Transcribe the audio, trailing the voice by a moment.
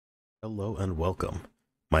Hello and welcome.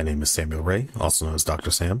 My name is Samuel Ray, also known as Dr.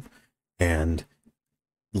 Sam, and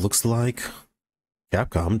looks like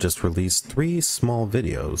Capcom just released 3 small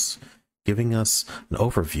videos giving us an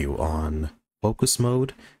overview on focus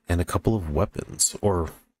mode and a couple of weapons, or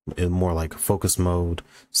more like focus mode,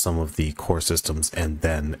 some of the core systems, and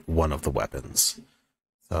then one of the weapons.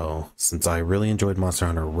 So since I really enjoyed Monster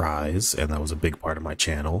Hunter Rise, and that was a big part of my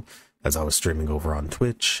channel as I was streaming over on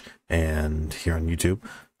Twitch and here on YouTube,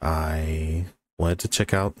 I wanted to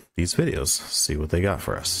check out these videos, see what they got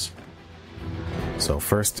for us. So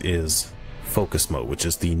first is focus mode, which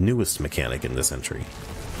is the newest mechanic in this entry.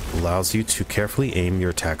 It allows you to carefully aim your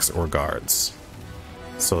attacks or guards.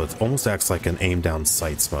 So it almost acts like an aim down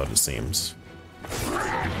sights mode, it seems.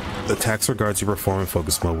 The attacks or guards you perform in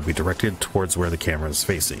focus mode will be directed towards where the camera is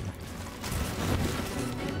facing,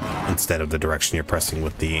 instead of the direction you're pressing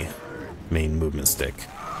with the main movement stick.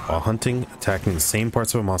 While hunting, attacking the same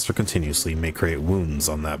parts of a monster continuously may create wounds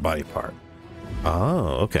on that body part.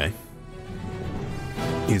 Oh, okay.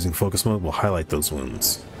 Using focus mode will highlight those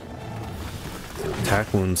wounds.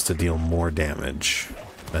 Attack wounds to deal more damage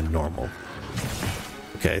than normal.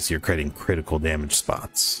 Okay, so you're creating critical damage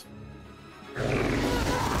spots.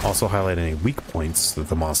 Also highlight any weak points that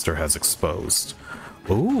the monster has exposed.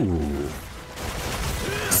 Ooh.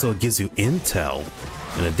 So it gives you intel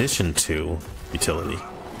in addition to utility.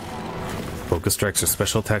 Focus strikes are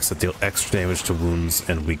special attacks that deal extra damage to wounds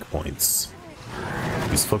and weak points.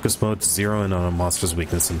 Use focus mode to zero in on a monster's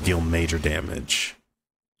weakness and deal major damage.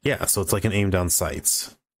 Yeah, so it's like an aim down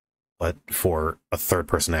sights, but for a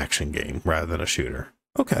third-person action game rather than a shooter.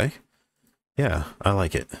 Okay. Yeah, I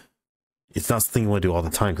like it. It's not something you want to do all the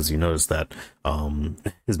time, because you notice that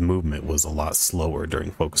his movement was a lot slower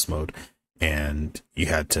during focus mode, and you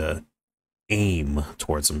had to aim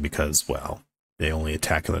towards him because, well, they only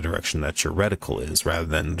attack in the direction that your reticle is, rather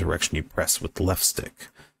than the direction you press with the left stick.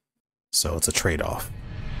 So it's a trade-off.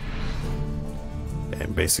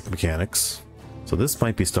 And basic mechanics. So this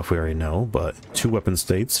might be stuff we already know, but 2 weapon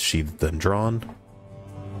states, sheathed then drawn.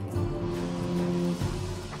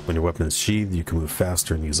 When your weapon is sheathed, you can move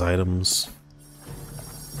faster and use items.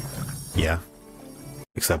 Yeah.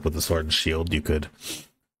 Except with the sword and shield, you could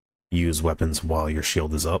use weapons while your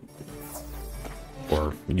shield is up.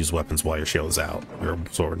 Or use weapons while your shield is out. Your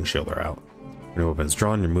sword and shield are out. When your weapon is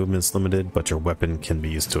drawn, your movement is limited, but your weapon can be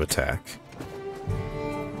used to attack.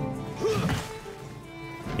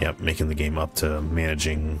 Yep, making the game up to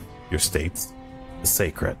managing your states. The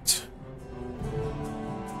Sacred.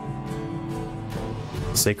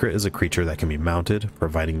 Sacred is a creature that can be mounted,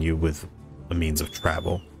 providing you with a means of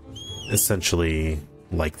travel. Essentially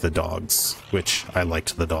like the dogs, which I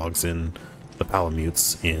liked the dogs in the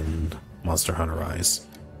Palamutes in Monster Hunter Rise.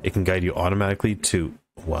 It can guide you automatically to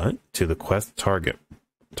what? To the quest target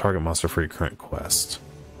monster for your current quest.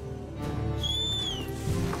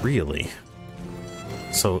 Really?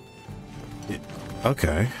 So,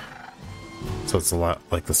 okay. So it's a lot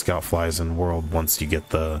like the scout flies in World once you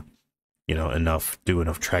get the, you know, do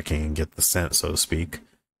enough tracking and get the scent, so to speak.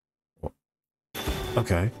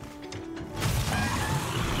 Okay.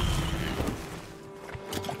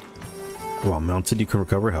 While mounted, you can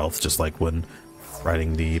recover health, just like when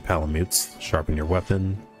riding the Palamutes. Sharpen your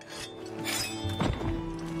weapon.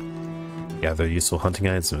 Gather useful hunting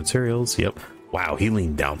items and materials. Yep. Wow, he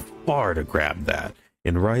leaned down far to grab that.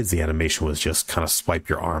 In Rise, the animation was just kind of swipe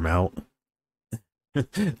your arm out.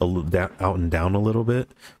 Out and down a little bit.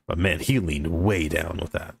 But man, he leaned way down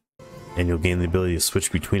with that. And you'll gain the ability to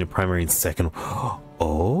switch between a primary and second.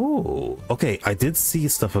 Oh, okay. I did see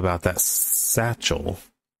stuff about that satchel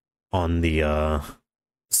on the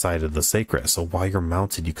side of the Sacred. So while you're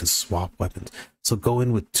mounted, you can swap weapons. So go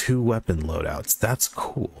in with 2 weapon loadouts. That's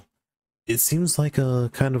cool. It seems like a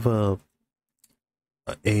kind of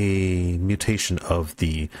a mutation of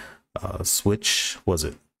the switch, was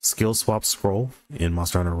it skill swap scroll in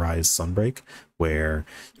Monster Hunter Rise Sunbreak, where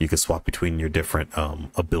you could swap between your different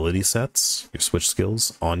ability sets, your switch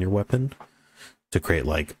skills on your weapon, to create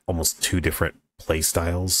like almost 2 different play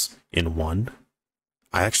styles in one.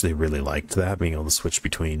 I actually really liked that, being able to switch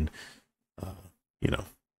between, you know,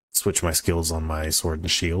 switch my skills on my sword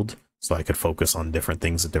and shield, so I could focus on different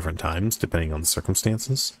things at different times, depending on the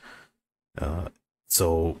circumstances.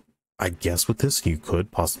 So I guess with this, you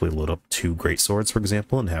could possibly load up 2 great swords, for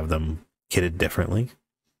example, and have them kitted differently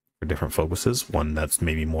for different focuses. One that's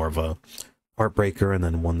maybe more of a heartbreaker, and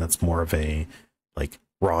then one that's more of a, like,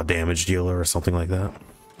 raw damage dealer or something like that.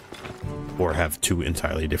 Or have 2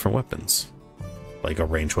 entirely different weapons, like a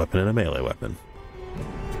ranged weapon and a melee weapon.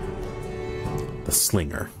 The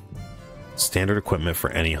Slinger. Standard equipment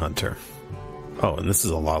for any hunter. Oh, and this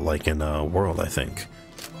is a lot like in World, I think.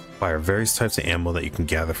 Fire various types of ammo that you can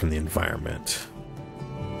gather from the environment.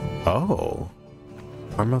 Oh,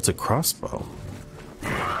 arm-mounted crossbow,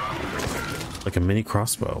 like a mini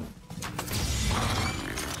crossbow.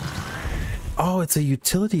 Oh, it's a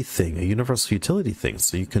utility thing, a universal utility thing.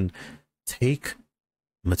 So you can take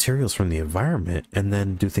materials from the environment and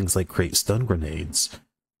then do things like create stun grenades.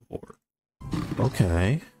 Or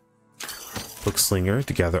okay, hook slinger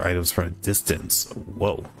to gather items from a distance.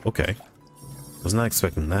 Whoa, okay, was not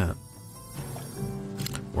expecting that.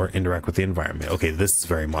 Or interact with the environment. Okay, this is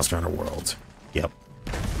very Monster Hunter World. Yep,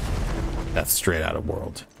 that's straight out of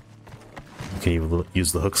World. You can even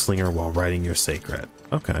use the hook slinger while riding your sacred.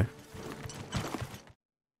 Okay,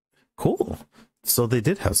 cool. So they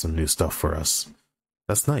did have some new stuff for us.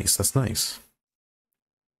 That's nice. That's nice.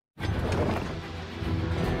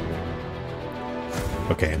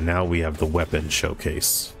 Okay, and now we have the weapon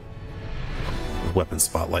showcase. Weapon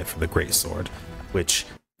spotlight for the Greatsword, which,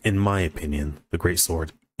 in my opinion, the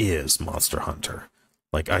Greatsword is Monster Hunter.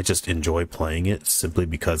 Like, I just enjoy playing it simply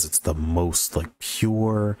because it's the most, like,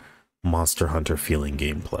 pure Monster Hunter feeling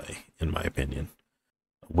gameplay, in my opinion.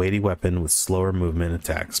 A weighty weapon with slower movement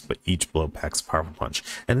attacks, but each blow packs a powerful punch.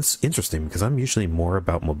 And it's interesting because I'm usually more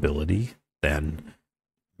about mobility than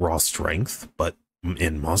raw strength, but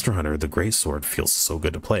in Monster Hunter, the Greatsword feels so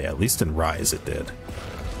good to play. At least in Rise it did.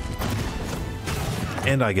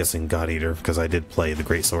 And I guess in God Eater, because I did play the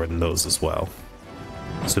Greatsword in those as well.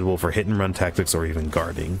 Suitable for hit and run tactics or even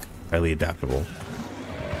guarding. Highly adaptable.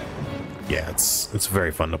 Yeah, it's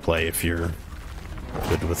very fun to play if you're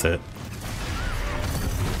good with it.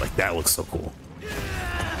 Like, that looks so cool.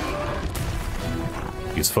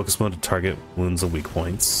 Use focus mode to target wounds and weak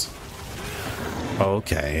points.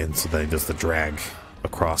 Okay, and so then he does the drag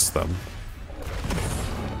across them.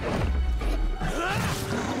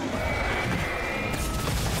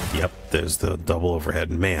 Yep, there's the double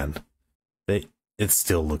overhead. Man, it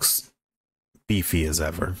still looks beefy as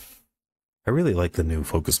ever. I really like the new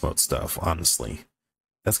focus mode stuff, honestly.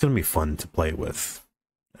 That's going to be fun to play with.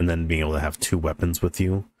 And then being able to have two weapons with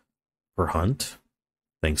you per hunt,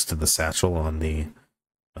 thanks to the satchel on the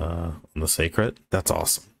sacred. That's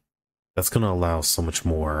awesome. That's going to allow so much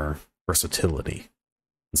more versatility.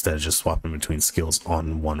 Instead of just swapping between skills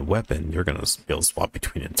on one weapon, you're going to be able to swap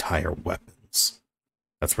between entire weapons.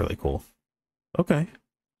 That's really cool. Okay.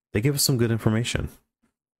 They give us some good information.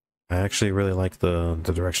 I actually really like the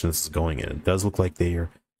direction this is going in. It does look like they are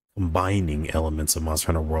combining elements of Monster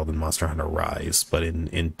Hunter World and Monster Hunter Rise, but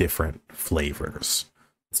in different flavors,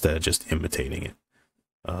 instead of just imitating it.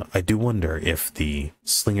 I do wonder if the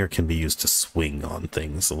slinger can be used to swing on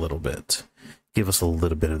things a little bit. Give us a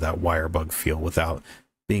little bit of that wire bug feel without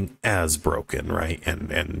being as broken, right?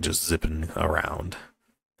 And just zipping around.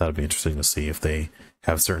 That'd be interesting to see if they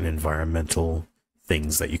have certain environmental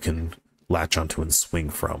things that you can latch onto and swing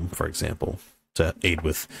from, for example, to aid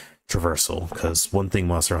with traversal. Because one thing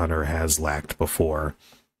Monster Hunter has lacked before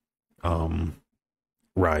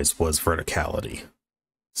Rise was verticality.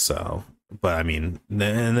 So... But I mean,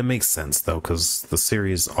 and that makes sense though, because the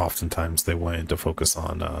series oftentimes they wanted to focus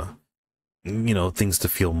on, you know, things to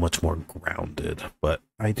feel much more grounded. But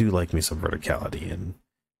I do like me some verticality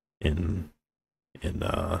in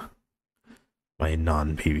my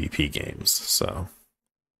non-PvP games. So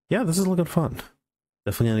yeah, this is looking fun.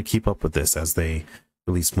 Definitely gonna keep up with this as they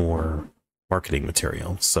release more marketing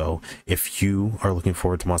material. So if you are looking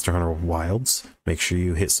forward to Monster Hunter Wilds, make sure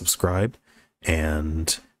you hit subscribe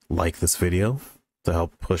and like this video to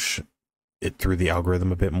help push it through the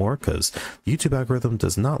algorithm a bit more, because the YouTube algorithm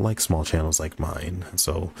does not like small channels like mine.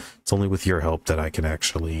 So it's only with your help that I can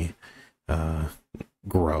actually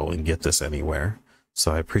grow and get this anywhere.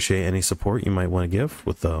 So I appreciate any support you might want to give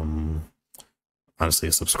with honestly,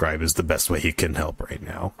 a subscribe is the best way you can help right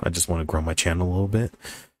now. I just want to grow my channel a little bit.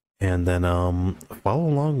 And then follow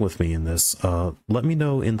along with me in this. Let me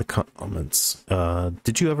know in the comments,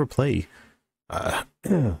 did you ever play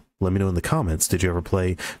let me know in the comments, did you ever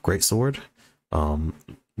play Greatsword?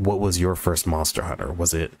 What was your first Monster Hunter?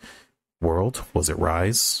 Was it World? Was it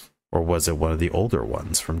Rise? Or was it one of the older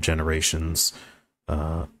ones from Generations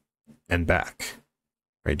and back?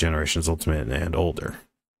 Right, Generations Ultimate and older.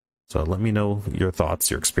 So let me know your thoughts,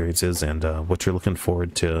 your experiences, and what you're looking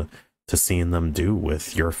forward to seeing them do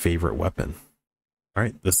with your favorite weapon.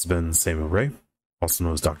 Alright, this has been Samuel Ray, also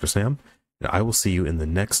known as Dr. Sam. And I will see you in the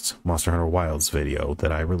next Monster Hunter Wilds video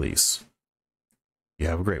that I release. You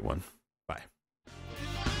have a great one.